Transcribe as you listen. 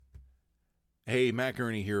Hey, Matt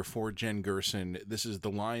Gurney here for Jen Gerson. This is the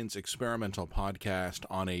Lions Experimental Podcast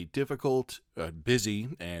on a difficult, busy,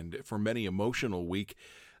 and for many emotional week.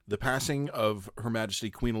 The passing of Her Majesty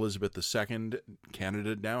Queen Elizabeth II.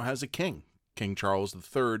 Canada now has a king, King Charles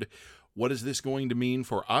III. What is this going to mean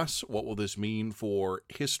for us? What will this mean for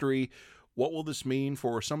history? What will this mean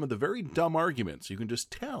for some of the very dumb arguments you can just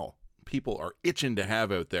tell people are itching to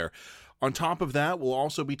have out there? On top of that, we'll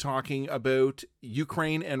also be talking about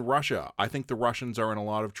Ukraine and Russia. I think the Russians are in a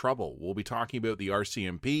lot of trouble. We'll be talking about the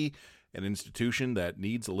RCMP, an institution that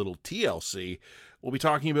needs a little TLC. We'll be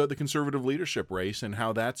talking about the Conservative leadership race and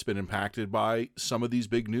how that's been impacted by some of these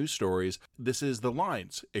big news stories. This is the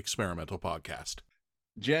Lions Experimental Podcast.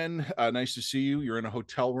 Jen, nice to see you. You're in a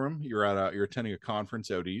hotel room. You're attending a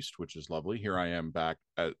conference out east, which is lovely. Here I am back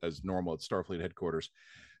as normal at Starfleet headquarters.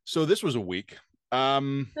 So this was a week.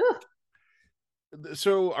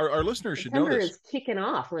 So our listeners should know this. September is kicking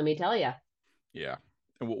off, let me tell you. Yeah.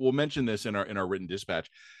 And we'll mention this in our written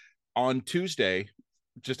dispatch. On Tuesday,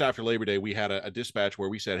 just after Labor Day, we had a dispatch where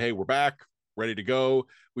we said, hey, we're back, ready to go.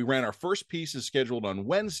 We ran our first pieces scheduled on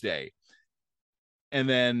Wednesday. And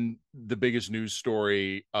then the biggest news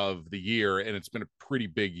story of the year, and it's been a pretty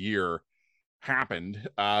big year, happened.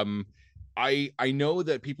 I know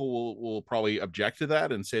that people will probably object to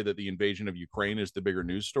that and say that the invasion of Ukraine is the bigger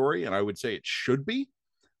news story, and I would say it should be,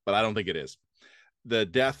 but I don't think it is. The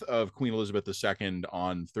death of Queen Elizabeth II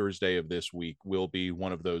on Thursday of this week will be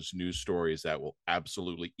one of those news stories that will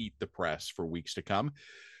absolutely eat the press for weeks to come.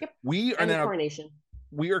 Yep. We are now coronation.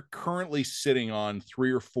 We are currently sitting on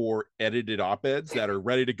 3 or 4 edited op-eds that are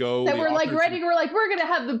ready to go. That we're going to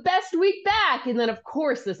have the best week back. And then, of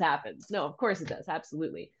course, this happens. No, of course it does.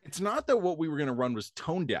 Absolutely. It's not that what we were going to run was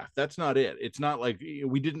tone deaf. That's not it. It's not like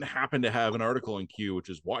we didn't happen to have an article in Q, which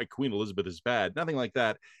is why Queen Elizabeth is bad. Nothing like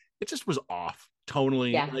that. It just was off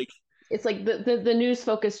tonally. Yeah. It's like the news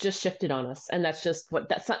focus just shifted on us. And that's just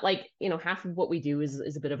that's not like, half of what we do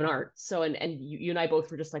is a bit of an art. So, and you and I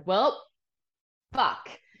both were just like, well, fuck.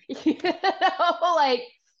 Yeah.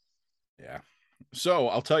 So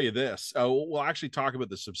I'll tell you this. We'll actually talk about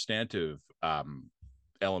the substantive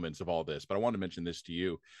elements of all this, but I want to mention this to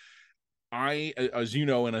you. I, as you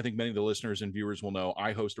know, and I think many of the listeners and viewers will know,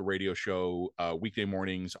 I host a radio show weekday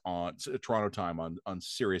mornings on Toronto time on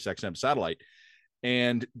Sirius XM satellite.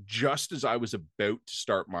 And just as I was about to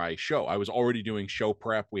start my show, I was already doing show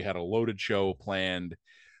prep. We had a loaded show planned.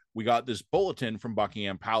 We got this bulletin from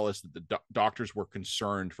Buckingham Palace that the doctors were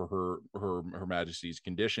concerned for her Majesty's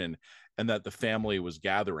condition and that the family was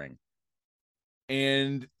gathering.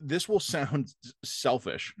 And this will sound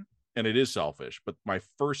selfish, and it is selfish, but my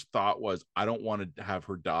first thought was, I don't want to have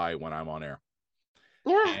her die when I'm on air.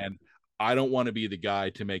 Yeah. And I don't want to be the guy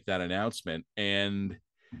to make that announcement. And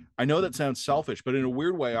I know that sounds selfish, but in a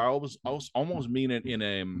weird way, I almost mean it in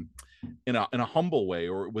a humble way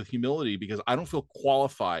or with humility, because I don't feel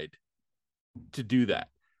qualified to do that.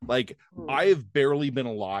 Like, I have barely been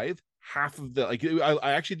alive half of the,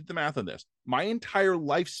 I actually did the math on this. My entire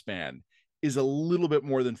lifespan is a little bit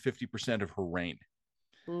more than 50% of her reign.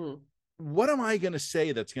 What am I going to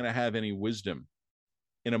say that's going to have any wisdom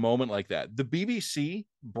in a moment like that? The BBC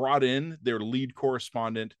brought in their lead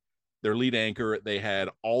correspondent, their lead anchor. They had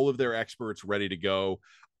all of their experts ready to go.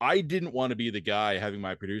 I didn't want to be the guy having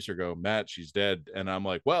my producer go, Matt, she's dead. And I'm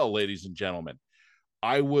like, well, ladies and gentlemen,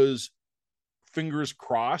 I was fingers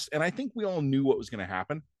crossed. And I think we all knew what was going to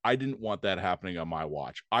happen. I didn't want that happening on my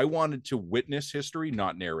watch. I wanted to witness history,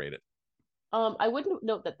 not narrate it. I would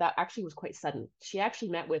note that actually was quite sudden. She actually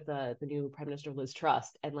met with the new Prime Minister, Liz Truss,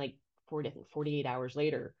 and 48 hours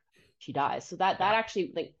later, she dies. So that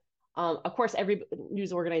actually, of course, every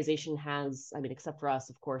news organization has, except for us,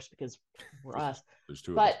 of course, because we're us. There's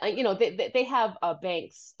two but, they have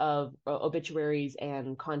banks of obituaries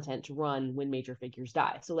and content to run when major figures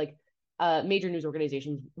die. So, major news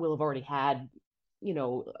organizations will have already had, Queen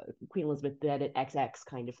Elizabeth dead at XX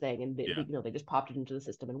kind of thing. And, they just popped it into the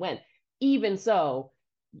system and went. Even so,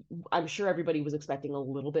 I'm sure everybody was expecting a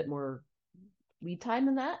little bit more lead time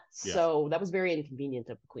than that. Yeah. So that was very inconvenient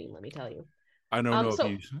of the Queen, let me tell you. I don't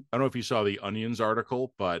know if you saw the Onions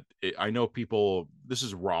article, but I know people, this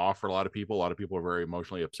is raw for a lot of people. A lot of people are very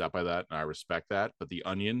emotionally upset by that, and I respect that. But the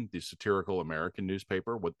Onion, the satirical American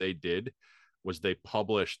newspaper, what they did was they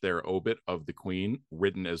published their obit of the Queen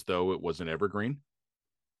written as though it was an evergreen.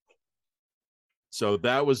 So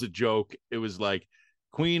that was a joke. It was like,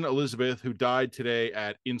 Queen Elizabeth, who died today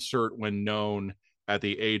at insert when known at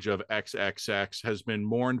the age of XXX, has been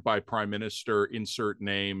mourned by Prime Minister insert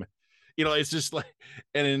name. It's just like,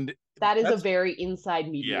 and that is a very inside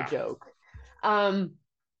media joke.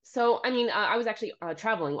 So, I mean, I was actually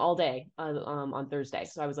traveling all day on Thursday.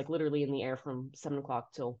 So I was like literally in the air from 7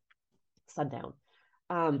 o'clock till sundown.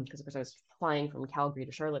 Because of course I was flying from Calgary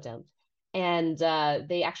to Charlottetown. And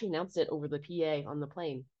they actually announced it over the PA on the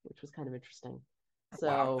plane, which was kind of interesting.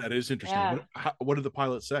 Wow, So, that is interesting. yeah. What did the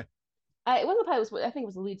pilot say? One of the pilots, I think it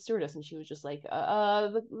was the lead stewardess, and she was just like,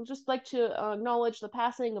 just like to acknowledge the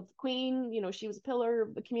passing of the Queen. You know, she was a pillar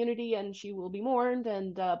of the community, and she will be mourned,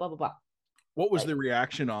 and blah blah blah. What was Like, the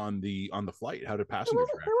reaction on the flight? How did passengers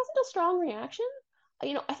there react? wasn't a strong reaction.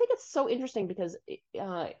 You know, I think it's so interesting because,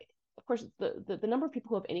 of course, the number of people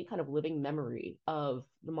who have any kind of living memory of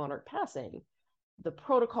the monarch passing, the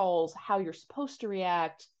protocols, how you're supposed to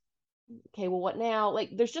react. Okay, well, what now? Like,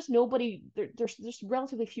 there's just nobody. There's just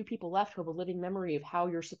relatively few people left who have a living memory of how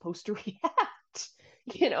you're supposed to react.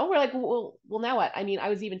 You know, we're like, well, now what? I mean, I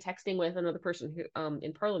was even texting with another person who,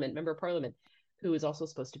 in Parliament, member of Parliament, who is also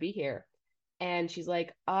supposed to be here, and she's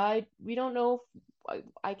like, we don't know if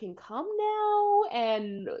I can come now,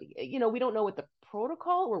 and you know, we don't know what the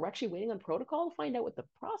protocol. We're actually waiting on protocol to find out what the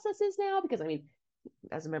process is now, because I mean,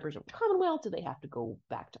 as members of the Commonwealth, do they have to go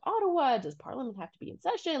back to Ottawa? Does Parliament have to be in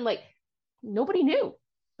session? Like, nobody knew.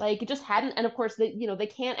 Like, it just hadn't. And of course, they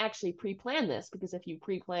can't actually pre-plan this, because if you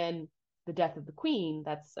pre-plan the death of the Queen,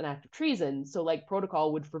 that's an act of treason. So like,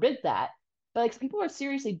 protocol would forbid that. But like, people are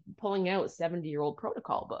seriously pulling out 70-year-old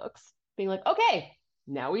protocol books, being like, okay,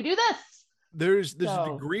 now we do this. There's a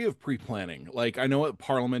So degree of pre-planning. Like I know at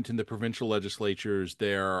Parliament and the provincial legislatures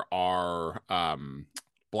there are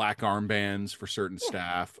black armbands for certain yeah,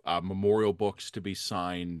 staff, memorial books to be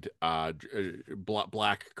signed,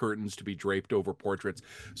 black curtains to be draped over portraits.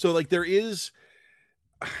 So like there is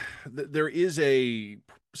a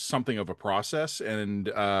something of a process, and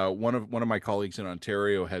one of my colleagues in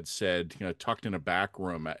Ontario had said, you know, tucked in a back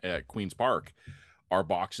room at Queen's Park are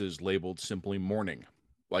boxes labeled simply mourning,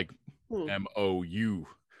 like hmm, MOURNING,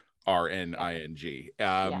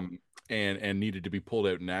 yeah, and needed to be pulled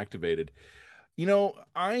out and activated.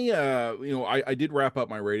 I did wrap up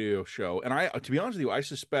my radio show, and I, to be honest with you, I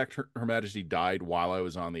suspect Her Majesty died while I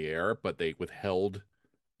was on the air, but they withheld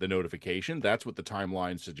the notification. That's what the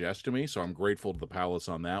timeline suggests to me. So I'm grateful to the palace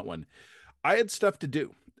on that one. I had stuff to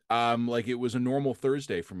do. Like it was a normal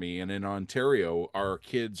Thursday for me, and in Ontario, our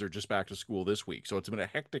kids are just back to school this week, so it's been a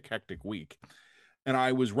hectic week. And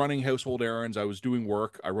I was running household errands. I was doing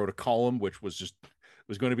work. I wrote a column, which was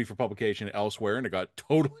going to be for publication elsewhere, and it got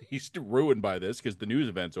totally ruined by this because the news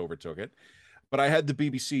events overtook it. But I had the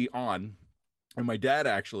BBC on, and my dad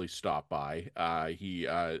actually stopped by. He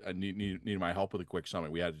needed my help with a quick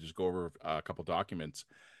summit. We had to just go over a couple documents,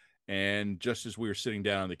 and just as we were sitting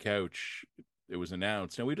down on the couch, it was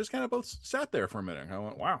announced, and we just kind of both sat there for a minute. I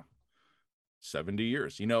went, "Wow, 70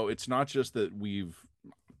 years." You know, it's not just that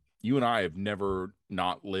you and I have never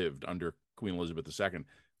not lived under Queen Elizabeth II.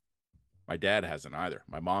 My dad hasn't either.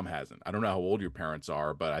 My mom hasn't. I don't know how old your parents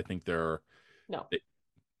are, but I think no, they,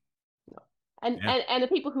 no. And, yeah, and the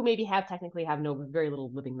people who maybe have technically have no very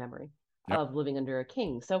little living memory yep. of living under a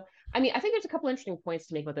king. So I mean, I think there's a couple interesting points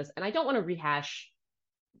to make about this, and I don't want to rehash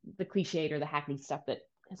the cliched or the hackneyed stuff that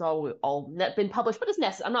has all been published, but it's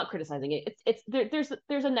necessary. I'm not criticizing it. There's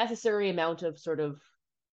a necessary amount of sort of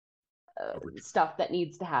stuff that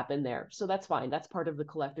needs to happen there, so that's fine. That's part of the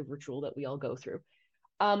collective ritual that we all go through.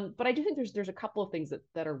 But I do think there's a couple of things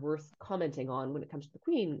that are worth commenting on when it comes to the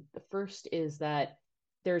Queen. The first is that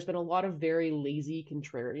there's been a lot of very lazy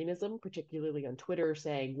contrarianism, particularly on Twitter,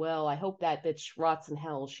 saying, well, I hope that bitch rots in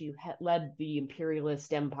hell. She led the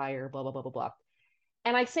imperialist empire, blah, blah, blah, blah, blah.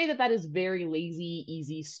 And I say that is very lazy,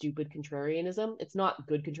 easy, stupid contrarianism. It's not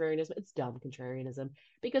good contrarianism, it's dumb contrarianism.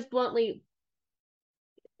 Because bluntly,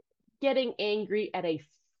 getting angry at a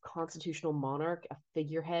constitutional monarch, a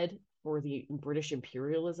figurehead for the British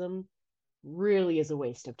imperialism, really is a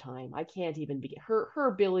waste of time. I can't even begin. Her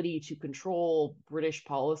ability to control British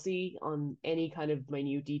policy on any kind of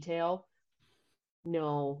minute detail.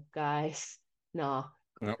 No, guys, nah.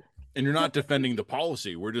 Yep. And you're not defending the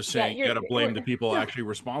policy. We're just Yeah, saying you got to blame the people no, actually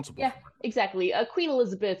responsible yeah, for it. exactly. Queen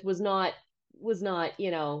Elizabeth was not, you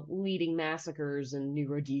know, leading massacres in New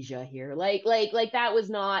Rhodesia here. Like that was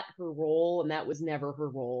not her role, and that was never her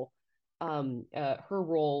role. Her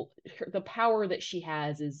role, the power that she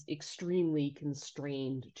has is extremely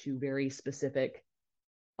constrained to very specific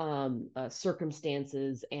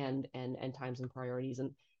circumstances and times and priorities.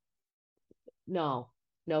 And no,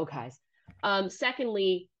 no, guys.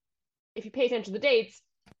 Secondly, if you pay attention to the dates,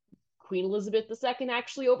 Queen Elizabeth II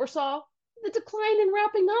actually oversaw the decline and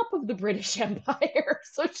wrapping up of the British Empire.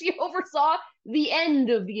 So she oversaw the end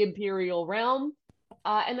of the imperial realm.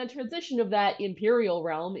 and then transition of that imperial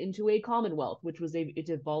realm into a commonwealth, which was it's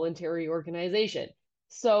a voluntary organization.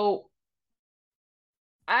 So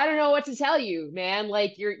I don't know what to tell you, man.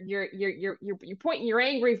 Like you're pointing your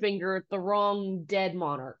angry finger at the wrong dead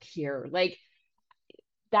monarch here. Like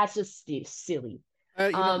that's just silly.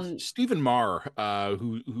 Stephen Marr,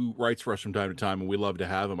 who writes for us from time to time, and we love to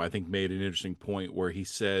have him, I think made an interesting point where he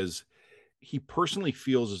says he personally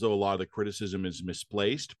feels as though a lot of the criticism is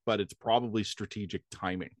misplaced, but it's probably strategic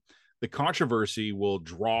timing. The controversy will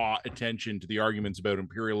draw attention to the arguments about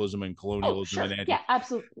imperialism and colonialism sure. and Yeah,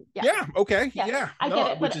 absolutely. Yeah. Okay. Yeah. I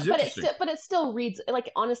get it, which is interesting. but it still reads like,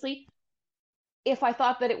 honestly, if I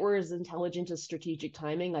thought that it were as intelligent as strategic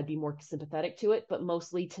timing, I'd be more sympathetic to it. But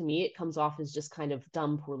mostly to me, it comes off as just kind of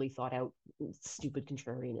dumb, poorly thought out, stupid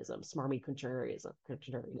contrarianism, smarmy contrarianism.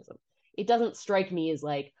 It doesn't strike me as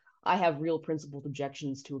like I have real principled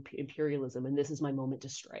objections to imperialism and this is my moment to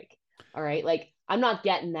strike. All right. Like I'm not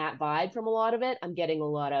getting that vibe from a lot of it. I'm getting a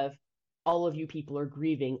lot of all of you people are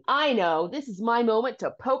grieving. I know this is my moment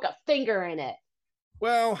to poke a finger in it.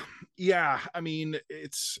 Well, yeah, I mean,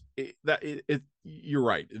 you're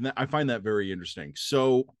right. And I find that very interesting.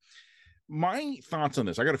 So my thoughts on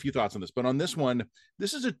this, I got a few thoughts on this, but on this one,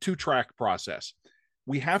 this is a 2-track process.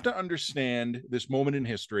 We have to understand this moment in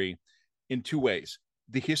history in 2 ways.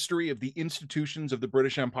 The history of the institutions of the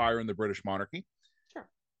British Empire and the British monarchy. Sure.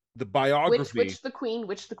 The biography. Which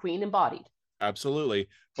the Queen embodied. Absolutely.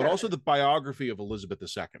 But also the biography of Elizabeth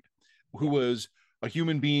II, who was a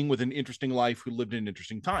human being with an interesting life who lived in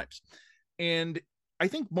interesting times. And I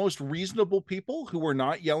think most reasonable people who are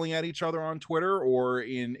not yelling at each other on Twitter or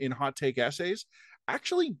in hot take essays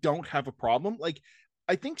actually don't have a problem. Like,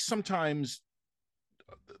 I think sometimes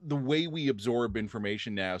the way we absorb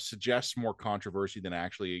information now suggests more controversy than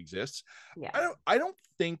actually exists. Yeah. I don't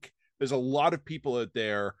think there's a lot of people out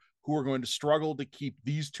there who are going to struggle to keep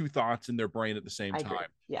these 2 thoughts in their brain at the same time.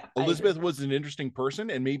 Yeah, Elizabeth was an interesting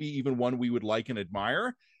person and maybe even one we would like and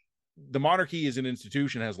admire. The monarchy as an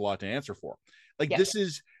institution has a lot to answer for. Like this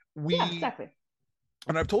is exactly.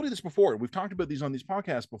 And I've told you this before. We've talked about these on these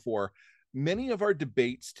podcasts before. Many of our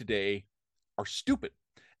debates today are stupid.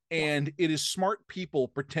 And it is smart people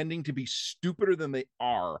pretending to be stupider than they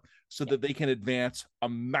are so that they can advance a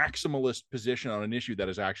maximalist position on an issue that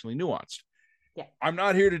is actually nuanced. Yeah. I'm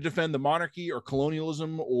not here to defend the monarchy or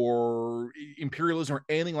colonialism or imperialism or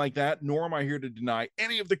anything like that, nor am I here to deny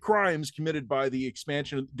any of the crimes committed by during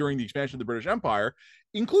the expansion of the British Empire,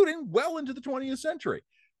 including well into the 20th century.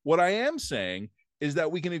 What I am saying is that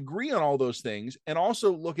we can agree on all those things and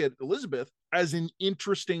also look at Elizabeth as an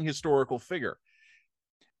interesting historical figure.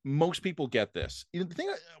 Most people get this. The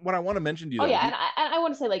thing, what I want to mention to you, and I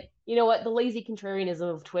want to say, like, you know what, the lazy contrarianism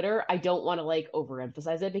of Twitter, I don't want to like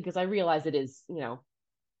overemphasize it because I realize it is,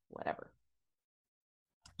 whatever.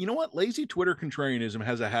 You know what? Lazy Twitter contrarianism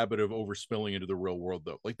has a habit of overspilling into the real world,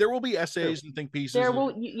 though. Like there will be essays and think pieces. There will,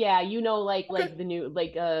 like the new,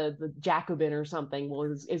 the Jacobin or something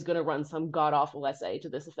is going to run some god awful essay to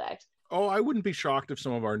this effect. Oh, I wouldn't be shocked if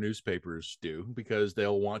some of our newspapers do because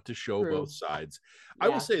they'll want to show both sides. Yeah. I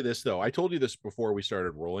will say this, though. I told you this before we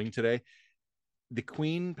started rolling today. The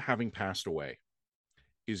Queen having passed away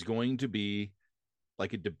is going to be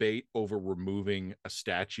like a debate over removing a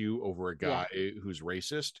statue over a guy who's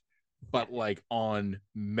racist, but like on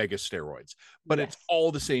mega steroids. But it's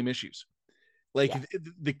all the same issues. Like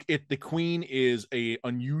the Queen is a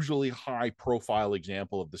unusually high profile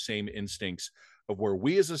example of the same instincts of where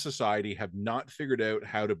we as a society have not figured out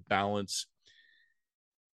how to balance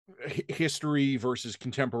history versus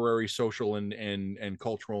contemporary social and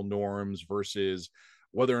cultural norms versus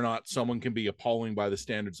whether or not someone can be appalling by the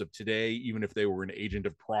standards of today, even if they were an agent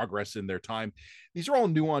of progress in their time. These are all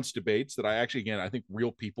nuanced debates that I think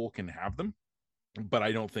real people can have them, but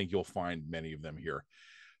I don't think you'll find many of them here.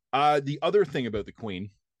 The other thing about the Queen,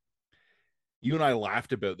 you and I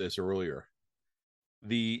laughed about this earlier.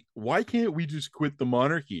 Why can't we just quit the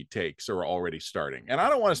monarchy takes are already starting. And I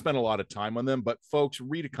don't want to spend a lot of time on them, but folks,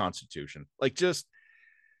 read a constitution. Like just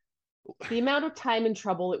the amount of time and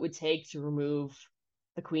trouble it would take to remove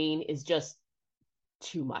the Queen is just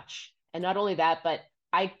too much. And not only that, but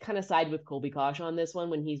I kind of side with Colby Kosh on this one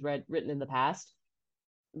when he's written in the past.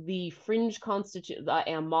 The fringe constitution,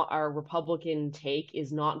 our Republican take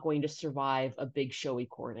is not going to survive a big showy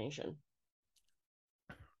coronation.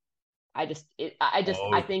 I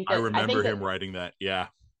think that, I remember him writing that. Yeah,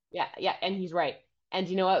 and he's right. And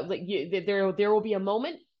you know what? Like there will be a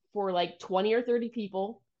moment for like 20 or 30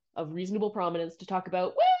 people of reasonable prominence to talk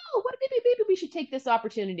about. Well, maybe we should take this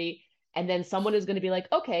opportunity, and then someone is going to be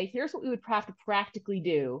like, okay, here's what we would have to practically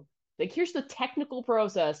do Like, here's the technical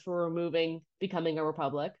process for becoming a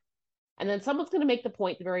republic. And then someone's going to make the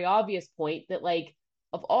point, the very obvious point, that like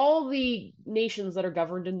of all the nations that are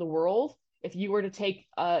governed in the world, if you were to take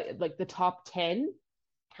like the top 10,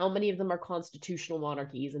 how many of them are constitutional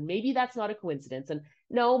monarchies? And maybe that's not a coincidence. And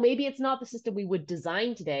no, maybe it's not the system we would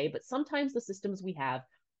design today, but sometimes the systems we have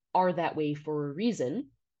are that way for a reason.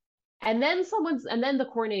 And then the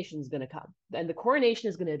coronation is going to come. And the coronation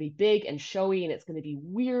is going to be big and showy, and it's going to be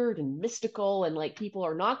weird and mystical, and like people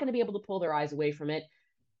are not going to be able to pull their eyes away from it.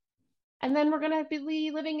 And then we're going to be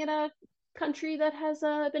living in a country that has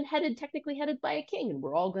been technically headed by a king, and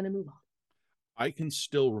we're all going to move on. I can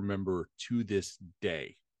still remember to this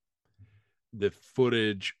day the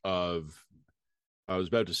footage of, I was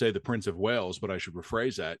about to say the Prince of Wales, but I should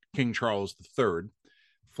rephrase that, King Charles III,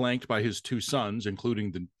 flanked by his two sons,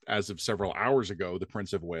 including as of several hours ago, the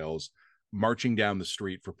Prince of Wales, marching down the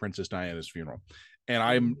street for Princess Diana's funeral.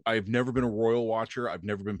 And I've never been a royal watcher. I've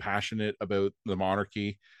never been passionate about the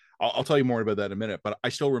monarchy. I'll tell you more about that in a minute, but I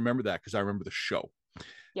still remember that because I remember the show.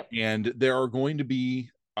 Yep. And there are going to be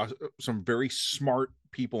some very smart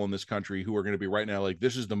people in this country who are going to be right now like,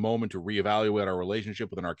 this is the moment to reevaluate our relationship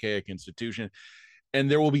with an archaic institution. And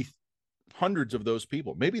there will be hundreds of those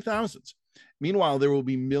people, maybe thousands. Meanwhile, there will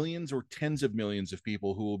be millions or tens of millions of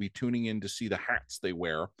people who will be tuning in to see the hats they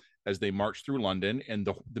wear as they march through London, and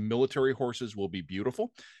the military horses will be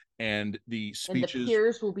beautiful, and the speeches, and the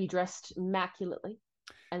peers will be dressed immaculately,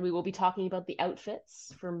 and we will be talking about the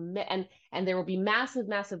outfits and there will be massive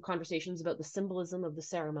conversations about the symbolism of the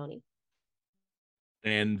ceremony,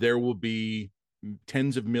 and there will be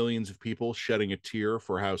tens of millions of people shedding a tear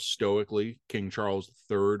for how stoically King Charles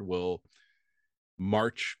III will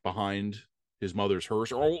march behind his mother's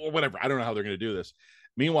hearse or whatever. I don't know how they're going to do this.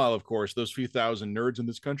 Meanwhile, of course, those few thousand nerds in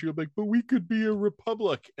this country will be like, but we could be a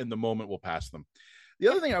republic, and the moment will pass them. The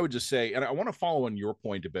other thing I would just say, and I want to follow on your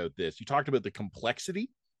point about this, you talked about the complexity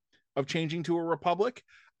of changing to a republic.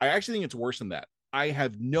 I actually think it's worse than that. I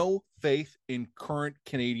have no faith in current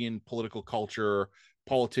Canadian political culture,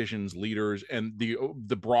 politicians, leaders, and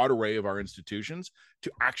the broad array of our institutions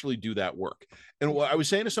to actually do that work. And what I was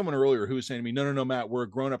saying to someone earlier who was saying to me, no, Matt, we're a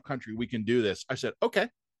grown-up country. We can do this. I said, okay.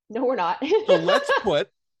 No, we're not. So let's put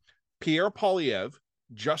Pierre Poilievre,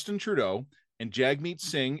 Justin Trudeau, and Jagmeet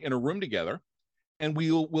Singh in a room together, and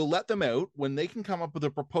we'll let them out when they can come up with a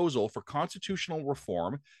proposal for constitutional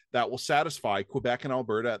reform that will satisfy Quebec and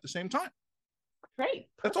Alberta at the same time. Great.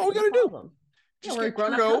 That's all we got to do. Just get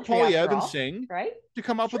Trudeau, Poilievre, and Singh to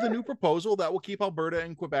come up with a new proposal that will keep Alberta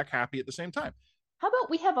and Quebec happy at the same time. How about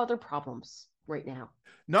we have other problems right now?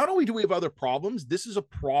 Not only do we have other problems, this is a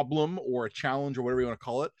problem or a challenge or whatever you want to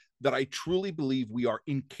call it that I truly believe we are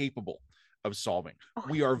incapable of solving.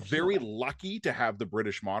 We are very lucky to have the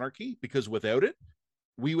British monarchy, because without it,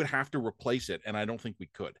 we would have to replace it. And I don't think we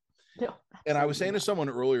could. No, and I was saying to someone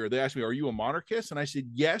earlier, they asked me, are you a monarchist? And I said,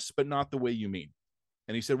 yes, but not the way you mean.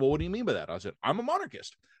 And he said, well, what do you mean by that? I said, I'm a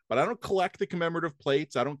monarchist, but I don't collect the commemorative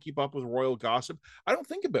plates. I don't keep up with royal gossip. I don't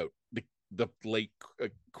think about the late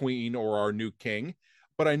queen or our new king,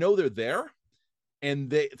 but I know they're there, and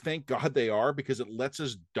they, thank God they are, because it lets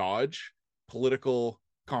us dodge political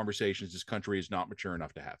conversations this country is not mature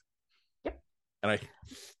enough to have. Yep. And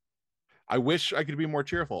I wish I could be more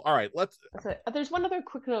cheerful. All right, let's. There's one other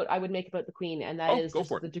quick note I would make about the Queen, and that is just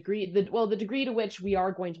the degree to which we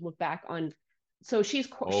are going to look back on. So she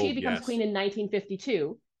becomes Queen in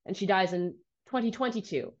 1952, and she dies in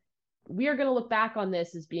 2022. We are going to look back on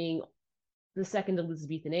this as being the second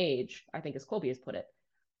Elizabethan age, I think, as Colby has put it.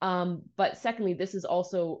 But secondly, this is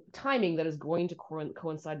also timing that is going to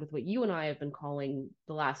coincide with what you and I have been calling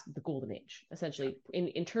the golden age, essentially,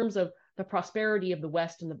 in terms of the prosperity of the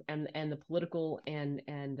West and the political and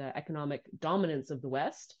economic dominance of the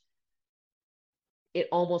West. It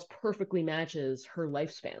almost perfectly matches her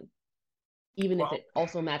lifespan, even if it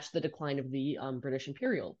also matched the decline of the British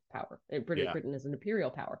imperial power, Britain as an imperial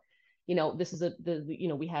power. This is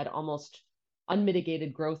we had almost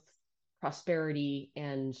unmitigated growth, prosperity,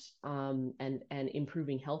 and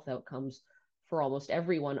improving health outcomes for almost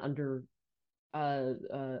everyone under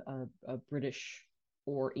British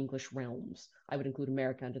or English realms. I would include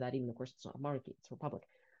America under that, even of course it's not a monarchy, it's a republic.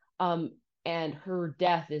 And her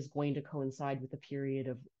death is going to coincide with a period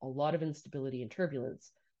of a lot of instability and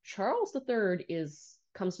turbulence. Charles III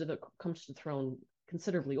comes to the throne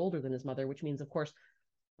considerably older than his mother, which means, of course,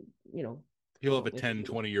 he'll have a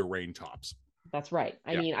 10-20 year reign tops. That's right.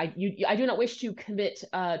 I mean, I do not wish to commit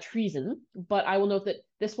treason, but I will note that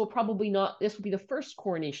this will be the first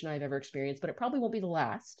coronation I've ever experienced, but it probably won't be the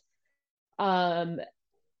last.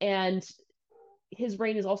 And his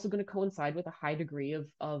reign is also going to coincide with a high degree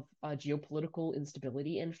of geopolitical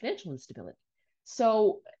instability and financial instability.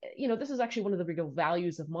 So, this is actually one of the real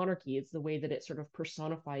values of monarchy. It's the way that it sort of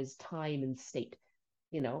personifies time and state.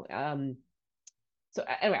 You know, so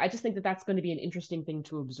anyway, I just think that that's going to be an interesting thing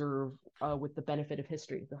to observe with the benefit of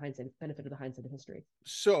history, the benefit of the hindsight of history.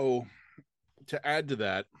 So, to add to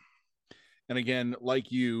that, and again,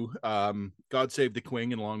 like you, God save the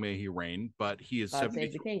King and long may he reign. But he is God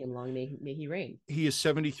save the king and long may he reign. He is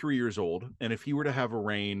 73 years old, and if he were to have a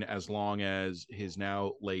reign as long as his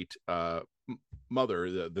now late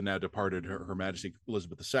mother, the now departed Her Majesty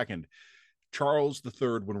Elizabeth II, Charles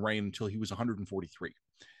III would reign until he was 143.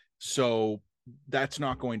 So that's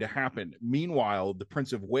not going to happen. Meanwhile, the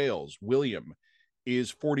Prince of Wales, William,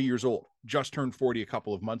 is 40 years old, just turned 40 a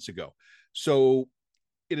couple of months ago. So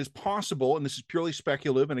it is possible, and this is purely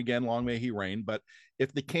speculative, and again, long may he reign, but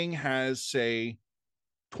if the king has, say,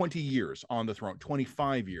 20 years on the throne,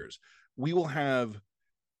 25 years, we will have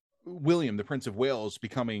William, the Prince of Wales,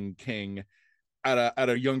 becoming king at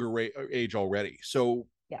a younger age already. So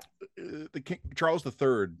yeah, the King Charles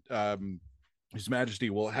III, His Majesty,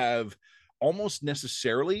 will have almost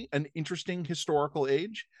necessarily an interesting historical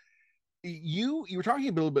age. You were talking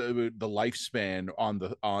a little bit about the lifespan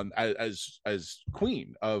as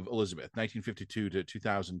Queen of Elizabeth, 1952 to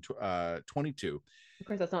 2022. Of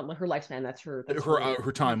course, that's not her lifespan. That's her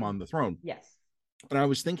her time on the throne. Yes. And I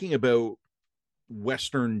was thinking about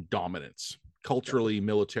Western dominance, culturally,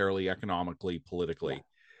 militarily, economically, politically. Yeah.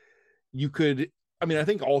 You could, I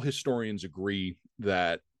think all historians agree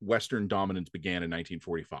that Western dominance began in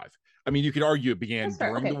 1945. You could argue it began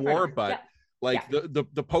during the war, but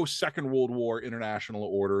the post Second World War international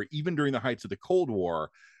order, even during the heights of the Cold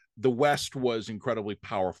War, the West was incredibly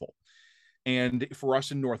powerful. And for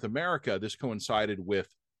us in North America, this coincided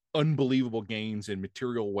with unbelievable gains in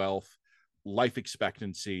material wealth, life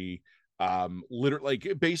expectancy,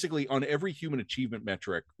 basically on every human achievement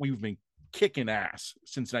metric, we've been kicking ass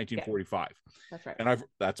since 1945. Yeah, that's right. And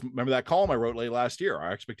remember that column I wrote late last year.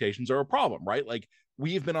 Our expectations are a problem, right? Like,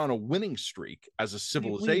 we've been on a winning streak as a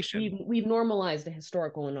civilization. We've normalized a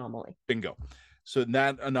historical anomaly. Bingo. So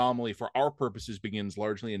that anomaly, for our purposes, begins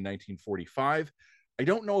largely in 1945. I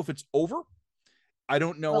don't know if it's over. I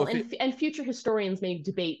don't know and future historians may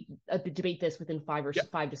debate this within 5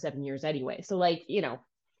 to 7 years anyway. So,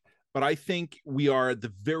 But I think we are at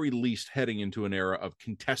the very least heading into an era of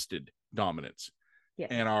contested dominance. Yes.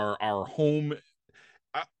 And our home.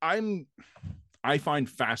 I find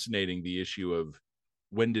fascinating the issue of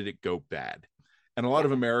when did it go bad? And a lot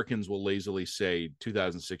of Americans will lazily say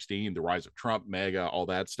 2016, the rise of Trump, MAGA, all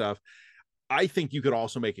that stuff. I think you could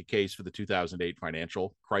also make a case for the 2008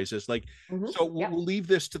 financial crisis. So we'll leave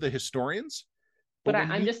this to the historians. But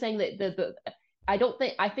I'm just saying that I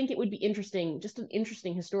think it would be interesting, just an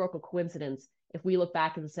interesting historical coincidence, if we look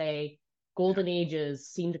back and say golden ages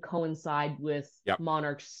seem to coincide with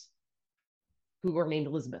monarchs who were named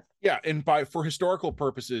Elizabeth. Yeah, and for historical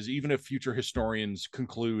purposes, even if future historians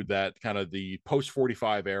conclude that kind of the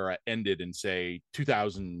post-45 era ended in, say,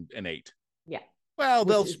 2008. Yeah. Well,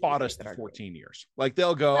 they'll spot us for 14 years.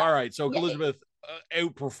 They'll go, all right, so Elizabeth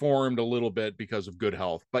outperformed a little bit because of good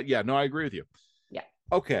health. But yeah, no, I agree with you. Yeah.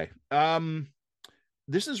 Okay.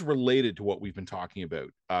 This is related to what we've been talking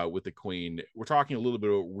about with the Queen. We're talking a little bit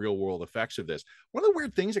about real world effects of this. One of the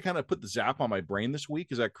weird things that kind of put the zap on my brain this week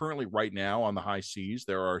is that currently right now on the high seas,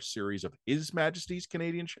 there are a series of His Majesty's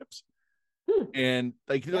Canadian ships. And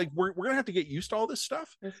we're gonna have to get used to all this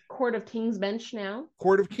stuff. There's Court of King's Bench now.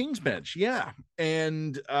 Court of King's Bench, yeah.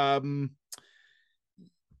 And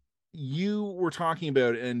you were talking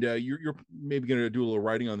about, and you're maybe going to do a little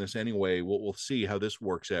writing on this anyway. We'll see how this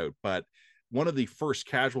works out. But one of the first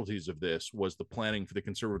casualties of this was the planning for the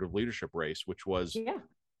Conservative leadership race, which was,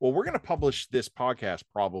 well, we're going to publish this podcast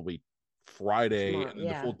probably Friday tomorrow, and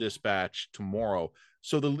the full dispatch tomorrow.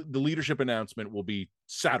 So the leadership announcement will be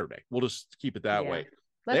Saturday. We'll just keep it that way.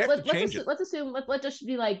 Let's assume let's just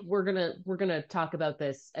be like, we're gonna talk about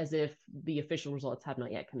this as if the official results have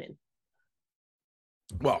not yet come in.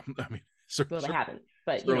 Well, they haven't,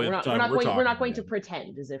 but we're not going to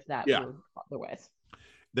pretend as if that were otherwise.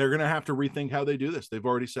 They're going to have to rethink how they do this. They've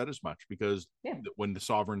already said as much, because when the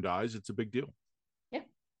sovereign dies, it's a big deal. Yeah.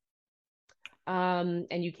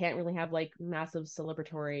 And you can't really have massive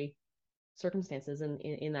celebratory circumstances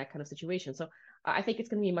in that kind of situation. So I think it's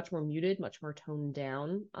going to be a much more muted, much more toned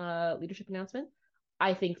down leadership announcement.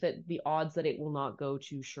 I think that the odds that it will not go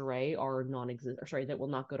to Charest are that will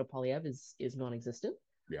not go to Poilievre is non-existent.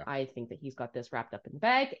 Yeah. I think that he's got this wrapped up in the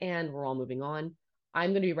bag, and we're all moving on.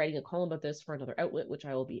 I'm going to be writing a column about this for another outlet, which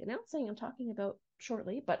I will be announcing and talking about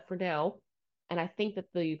shortly. But for now, And I think that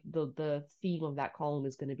the theme of that column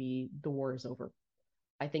is going to be the war is over.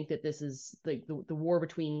 I think that this is the war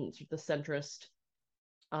between the centrist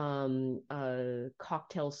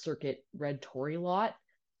cocktail circuit red Tory lot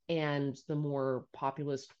and the more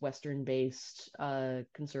populist Western based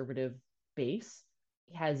conservative base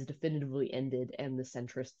has definitively ended and the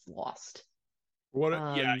centrists lost.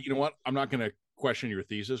 Yeah, you know what? I'm not going to question your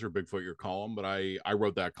thesis or Bigfoot your column, but I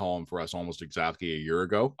wrote that column for us almost exactly a year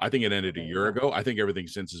ago. I think it ended a year ago. I think everything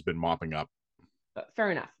since has been mopping up.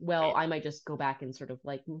 Fair enough. Well, yeah. I might just go back and sort of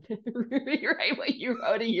like rewrite what you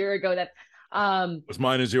wrote a year ago. That what's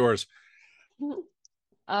mine is yours.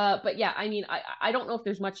 But yeah, I mean, I don't know if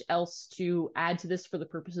there's much else to add to this for the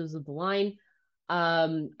purposes of the line.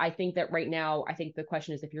 I think that right now, I think the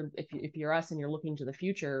question is if you're us and you're looking to the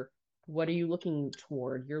future, what are you looking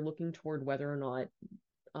toward? You're looking toward whether or not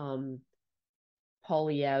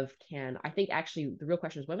Poilievre can. I think actually the real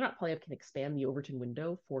question is whether or not Poilievre can expand the Overton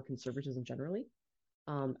window for conservatism generally.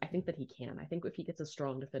 I think that he can. I think if he gets a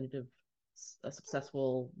strong, definitive, a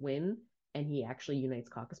successful win, and he actually unites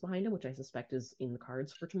caucus behind him, which I suspect is in the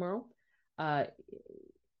cards for tomorrow,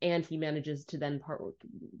 and he manages to then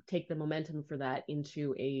take the momentum for that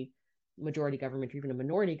into a majority government or even a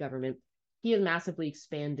minority government, he has massively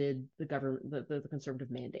expanded the government, the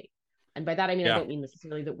conservative mandate. And by that, I mean, I don't mean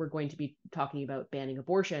necessarily that we're going to be talking about banning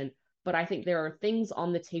abortion, but I think there are things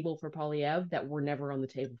on the table for Poilievre that were never on the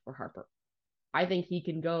table for Harper. I think he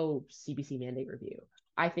can go CBC mandate review.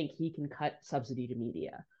 I think he can cut subsidy to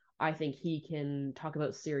media. I think he can talk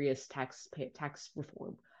about serious tax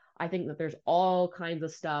reform. I think that there's all kinds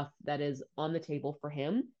of stuff that is on the table for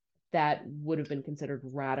him that would have been considered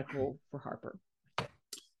radical for Harper.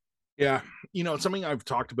 Yeah, you know, it's something I've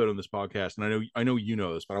talked about on this podcast, and I know you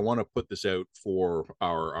know this, but I want to put this out for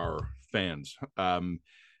our fans.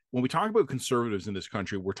 When we talk about conservatives in this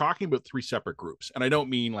country, we're talking about three separate groups. And I don't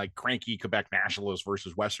mean like cranky Quebec nationalists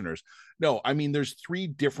versus Westerners. No, I mean, there's three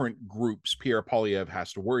different groups Pierre Poilievre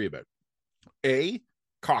has to worry about. A,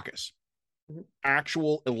 caucus,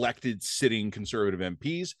 actual elected sitting conservative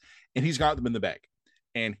MPs, and he's got them in the bag.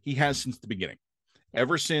 And he has since the beginning.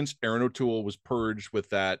 Ever since Erin O'Toole was purged with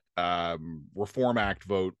that Reform Act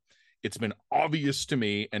vote, it's been obvious to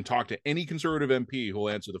me, and talk to any conservative MP who will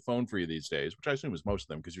answer the phone for you these days, which I assume is most of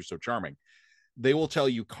them because you're so charming. They will tell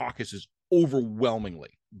you caucus is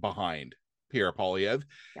overwhelmingly behind Pierre Poilievre.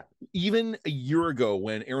 Yeah. Even a year ago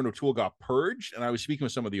when Erin O'Toole got purged, and I was speaking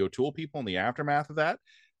with some of the O'Toole people in the aftermath of that,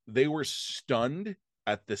 they were stunned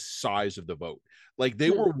at the size of the vote. Like they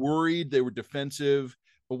were worried, they were defensive.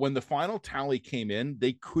 But when the final tally came in,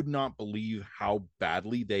 they could not believe how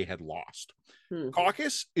badly they had lost.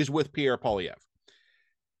 Caucus is with Pierre Poilievre.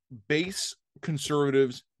 Base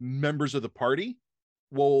conservatives, members of the party,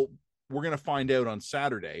 well, we're going to find out on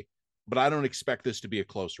Saturday, but I don't expect this to be a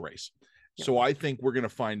close race. Yep. So I think we're going to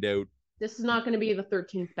find out. This is not going to be the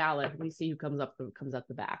 13th ballot. We see who comes up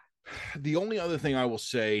the back. The only other thing I will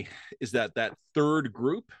say is that third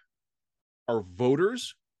group are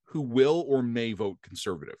voters who will or may vote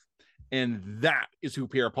conservative. And that is who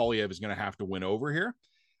Pierre Poilievre is going to have to win over here.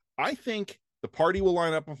 I think the party will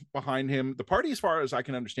line up behind him. The party, as far as I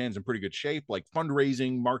can understand, is in pretty good shape, like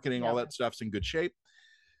fundraising, marketing, all that stuff's in good shape.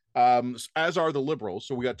 As are the Liberals.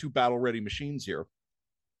 So we got two battle-ready machines here.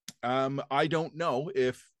 I don't know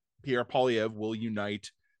if Pierre Poilievre will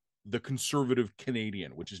unite the conservative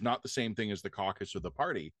Canadian, which is not the same thing as the caucus or the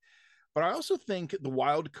party. But I also think the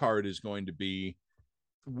wild card is going to be,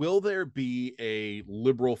 will there be a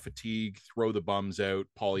liberal fatigue, throw the bums out,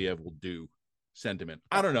 Poilievre will do sentiment?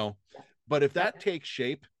 I don't know. But if that takes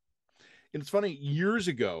shape, and it's funny, years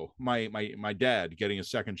ago, my dad, getting a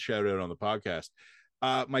second shout out on the podcast,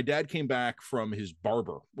 my dad came back from his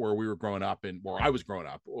barber where we were growing up, where I was growing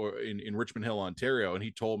up, or in Richmond Hill, Ontario, and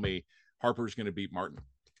he told me Harper's going to beat Martin.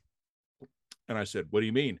 And I said, what do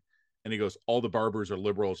you mean? And he goes, all the barbers are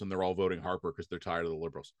liberals and they're all voting Harper because they're tired of the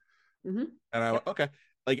liberals. And I went, okay.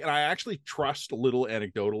 And I actually trust little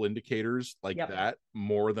anecdotal indicators like that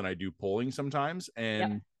more than I do polling sometimes.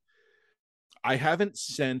 And I haven't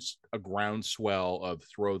sensed a groundswell of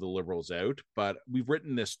throw the liberals out, but we've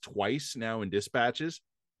written this twice now in dispatches.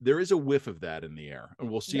 There is a whiff of that in the air, and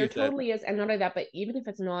we'll see. There totally is. And not only that, but even if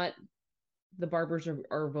it's not the barbers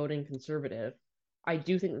are voting conservative, I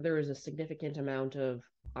do think that there is a significant amount of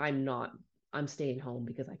I'm staying home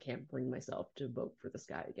because I can't bring myself to vote for this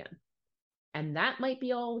guy again. And that might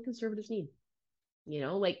be all the conservatives need. You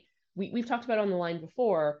know, like we've talked about on the line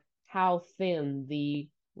before how thin the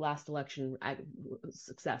last election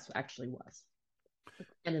success actually was.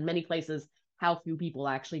 And in many places, how few people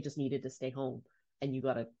actually just needed to stay home. And you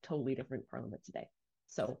got a totally different parliament today.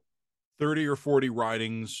 So 30 or 40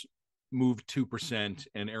 ridings, moved 2%,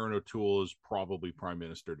 and Aaron O'Toole is probably prime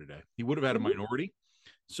minister today. He would have had a minority.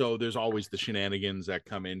 So there's always the shenanigans that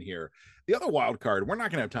come in here. The other wild card, we're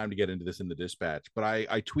not going to have time to get into this in the dispatch, but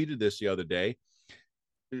I tweeted this the other day.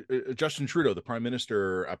 Justin Trudeau, the prime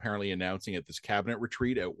minister, apparently announcing at this cabinet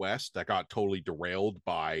retreat out west that got totally derailed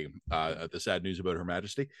by the sad news about Her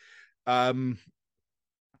Majesty.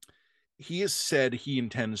 He has said he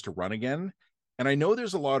intends to run again. And I know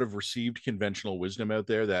there's a lot of received conventional wisdom out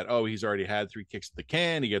there that, oh, he's already had 3 kicks at the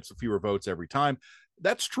can. He gets fewer votes every time.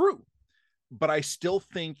 That's true. But I still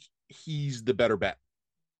think he's the better bet.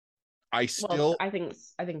 I think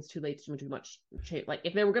it's too late to do much change. Like,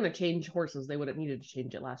 if they were going to change horses, they would have needed to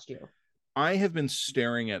change it last year. I have been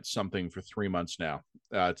staring at something for 3 months now.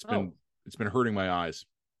 It's been hurting my eyes.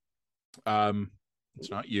 It's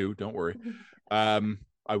not you, don't worry.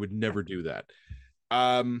 I would never do that.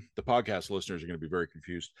 The podcast listeners are going to be very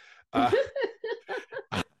confused.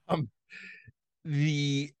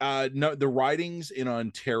 The ridings in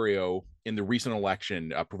Ontario in the recent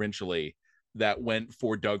election, provincially, that went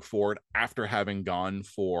for Doug Ford after having gone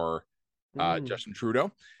for Justin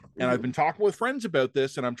Trudeau. And I've been talking with friends about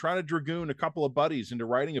this, and I'm trying to dragoon a couple of buddies into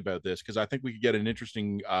writing about this because I think we could get an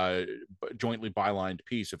interesting jointly bylined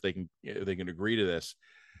piece if they can agree to this.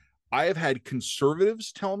 I have had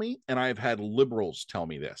conservatives tell me, and I have had liberals tell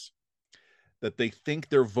me this, that they think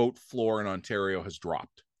their vote floor in Ontario has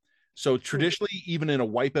dropped. So traditionally, even in a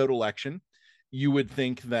wipeout election, you would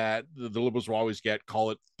think that the Liberals will always get,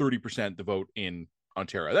 call it 30% the vote in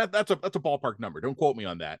Ontario. That's a ballpark number. Don't quote me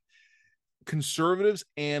on that. Conservatives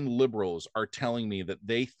and Liberals are telling me that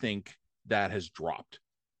they think that has dropped.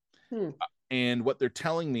 And what they're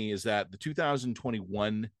telling me is that the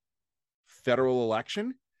 2021 federal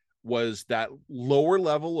election was that lower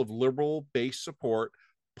level of Liberal base support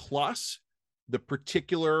plus the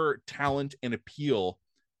particular talent and appeal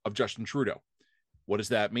of Justin Trudeau. What does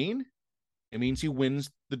that mean? It means he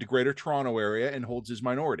wins the Greater Toronto area and holds his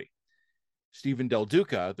minority. Stephen Del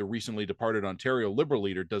Duca, the recently departed Ontario Liberal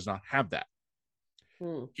leader, does not have that.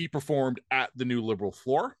 He performed at the new Liberal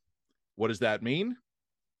floor. What does that mean?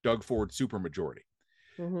 Doug Ford supermajority.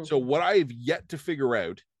 So what I have yet to figure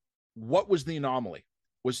out, what was the anomaly?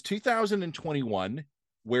 Was 2021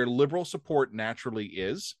 where Liberal support naturally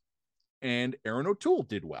is and Aaron O'Toole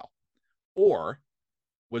did well? Or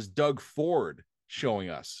was Doug Ford showing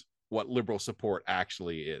us what Liberal support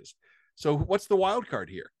actually is? So what's the wild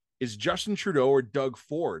card here? Is Justin Trudeau or Doug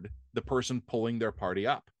Ford the person pulling their party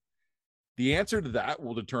up? The answer to that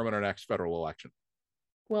will determine our next federal election.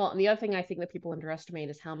 Well, and the other thing I think that people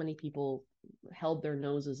underestimate is how many people held their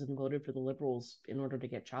noses and voted for the Liberals in order to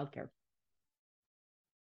get childcare.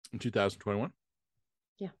 In 2021?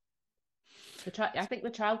 Yeah. I think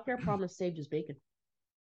the childcare promise saved his bacon.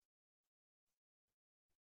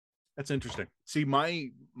 That's interesting. See,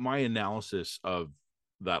 my analysis of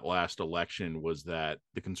that last election was that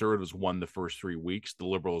the Conservatives won the first 3 weeks, the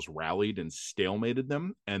Liberals rallied and stalemated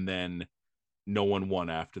them, and then no one won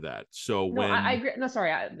after that. So I agree. No,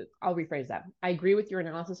 sorry, I'll rephrase that. I agree with your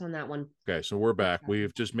analysis on that one. Okay, so we're back.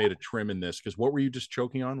 We've just made a trim in this because what were you just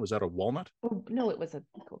choking on? Was that a walnut? Oh, no, it was a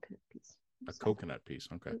coconut piece. Coconut piece.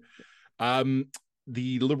 Okay.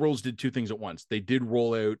 The Liberals did 2 things at once. They did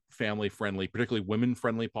roll out family-friendly, particularly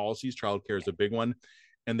women-friendly policies. Childcare is a big one.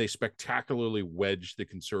 And they spectacularly wedged the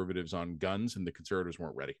Conservatives on guns, and the Conservatives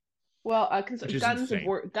weren't ready. Well,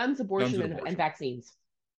 guns, abortion, and vaccines.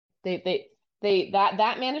 That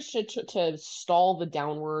managed to stall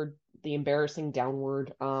the embarrassing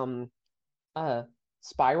downward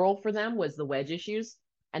spiral for them was the wedge issues.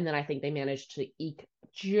 And then I think they managed to eke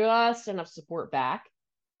just enough support back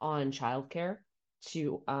on childcare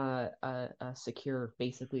to secure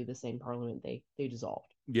basically the same parliament they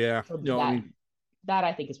dissolved. Yeah. So that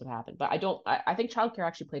I think is what happened. But I think childcare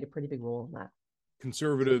actually played a pretty big role in that.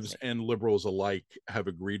 Conservatives and Liberals alike have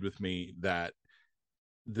agreed with me that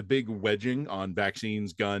the big wedging on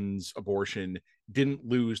vaccines, guns, abortion didn't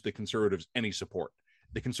lose the Conservatives any support.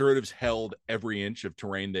 The Conservatives held every inch of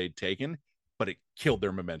terrain they'd taken, but it killed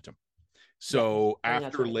their momentum. So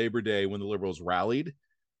after Labor Day, when the Liberals rallied,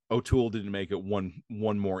 O'Toole didn't make it one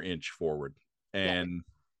more inch forward. And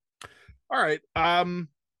all right,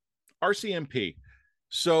 RCMP.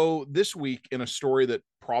 So this week, in a story that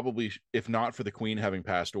probably, if not for the Queen having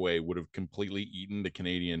passed away, would have completely eaten the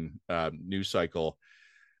Canadian news cycle,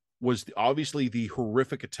 was obviously the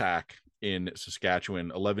horrific attack in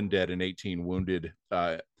Saskatchewan, 11 dead and 18 wounded.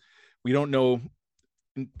 We don't know,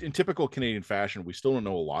 in typical Canadian fashion, we still don't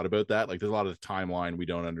know a lot about that. Like, there's a lot of the timeline we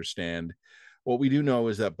don't understand. What we do know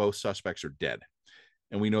is that both suspects are dead.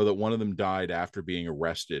 and we know that one of them died after being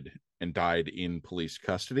arrested and died in police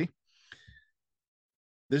custody.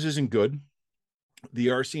 This isn't good. The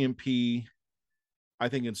RCMP, I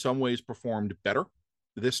think, in some ways performed better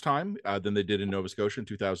this time than they did in Nova Scotia in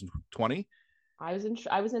 2020. I was in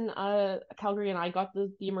Calgary, and I got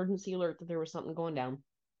the emergency alert that there was something going down.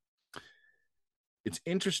 It's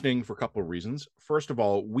interesting for a couple of reasons. First of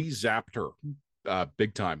all, we zapped her